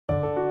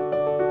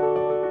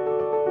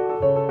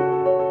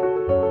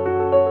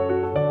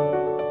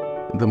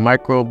The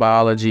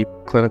microbiology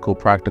clinical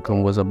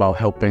practicum was about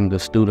helping the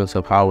students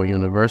of Howard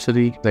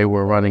University. They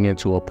were running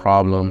into a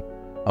problem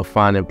of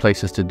finding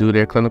places to do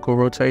their clinical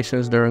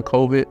rotations during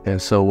COVID.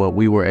 And so what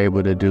we were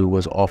able to do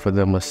was offer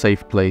them a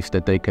safe place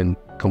that they can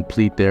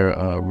complete their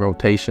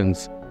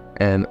rotations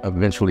and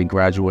eventually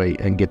graduate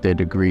and get their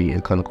degree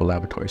in clinical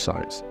laboratory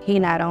science. He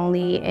not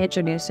only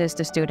introduces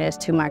the students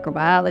to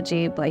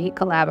microbiology, but he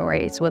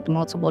collaborates with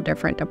multiple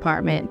different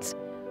departments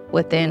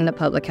within the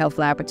public health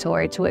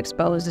laboratory to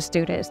expose the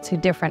students to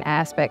different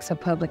aspects of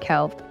public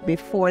health.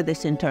 Before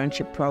this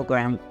internship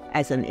program,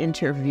 as an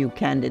interview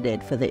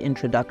candidate for the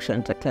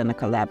Introduction to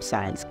Clinical Lab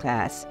Science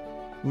class,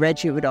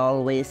 Reggie would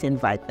always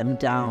invite them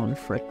down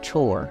for a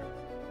tour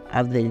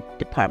of the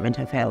Department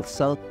of Health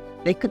so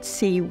they could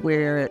see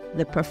where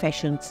the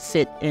professions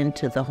fit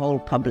into the whole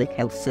public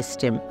health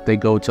system. They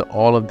go to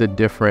all of the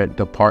different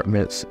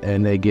departments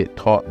and they get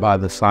taught by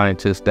the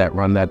scientists that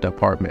run that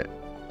department.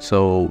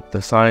 So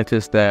the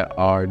scientists that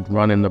are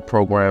running the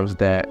programs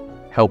that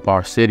help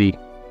our city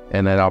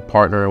and that are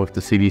partnering with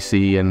the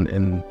CDC and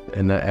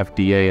the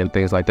FDA and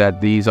things like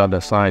that, these are the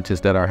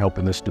scientists that are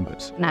helping the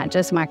students. Not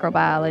just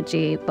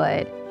microbiology,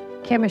 but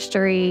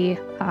chemistry,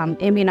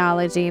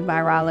 immunology,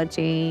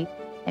 virology,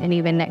 and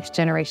even next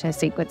generation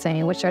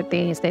sequencing, which are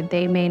things that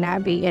they may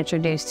not be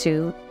introduced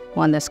to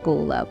on the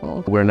school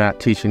level. We're not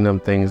teaching them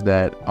things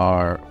that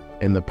are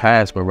in the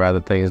past, but rather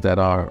things that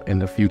are in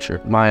the future.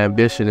 My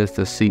ambition is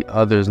to see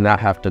others not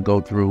have to go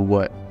through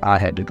what I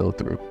had to go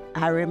through.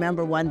 I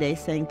remember one day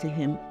saying to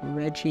him,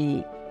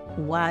 "Reggie,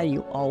 why are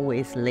you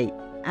always late?"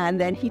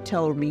 And then he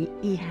told me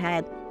he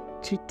had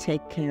to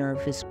take care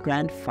of his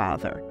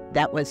grandfather.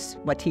 That was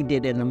what he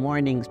did in the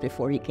mornings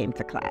before he came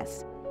to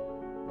class.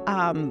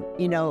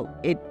 You know,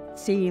 it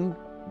seemed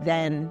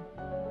then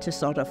to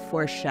sort of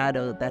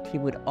foreshadow that he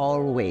would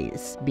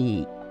always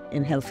be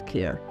in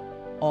healthcare,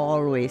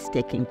 always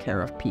taking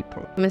care of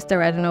people. Mr.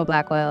 Reginald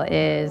Blackwell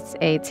is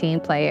a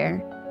team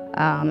player.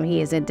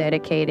 He is a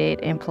dedicated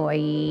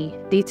employee,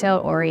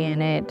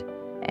 detail-oriented,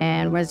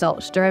 and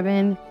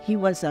results-driven. He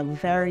was a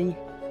very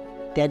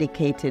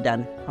dedicated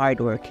and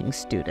hardworking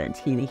student.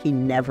 He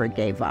never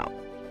gave up.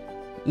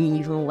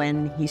 Even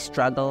when he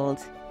struggled,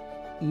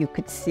 you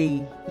could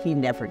see he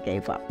never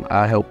gave up.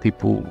 I help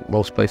people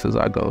most places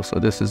I go, so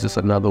this is just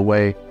another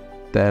way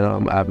that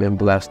I've been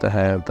blessed to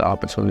have the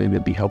opportunity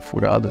to be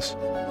helpful to others.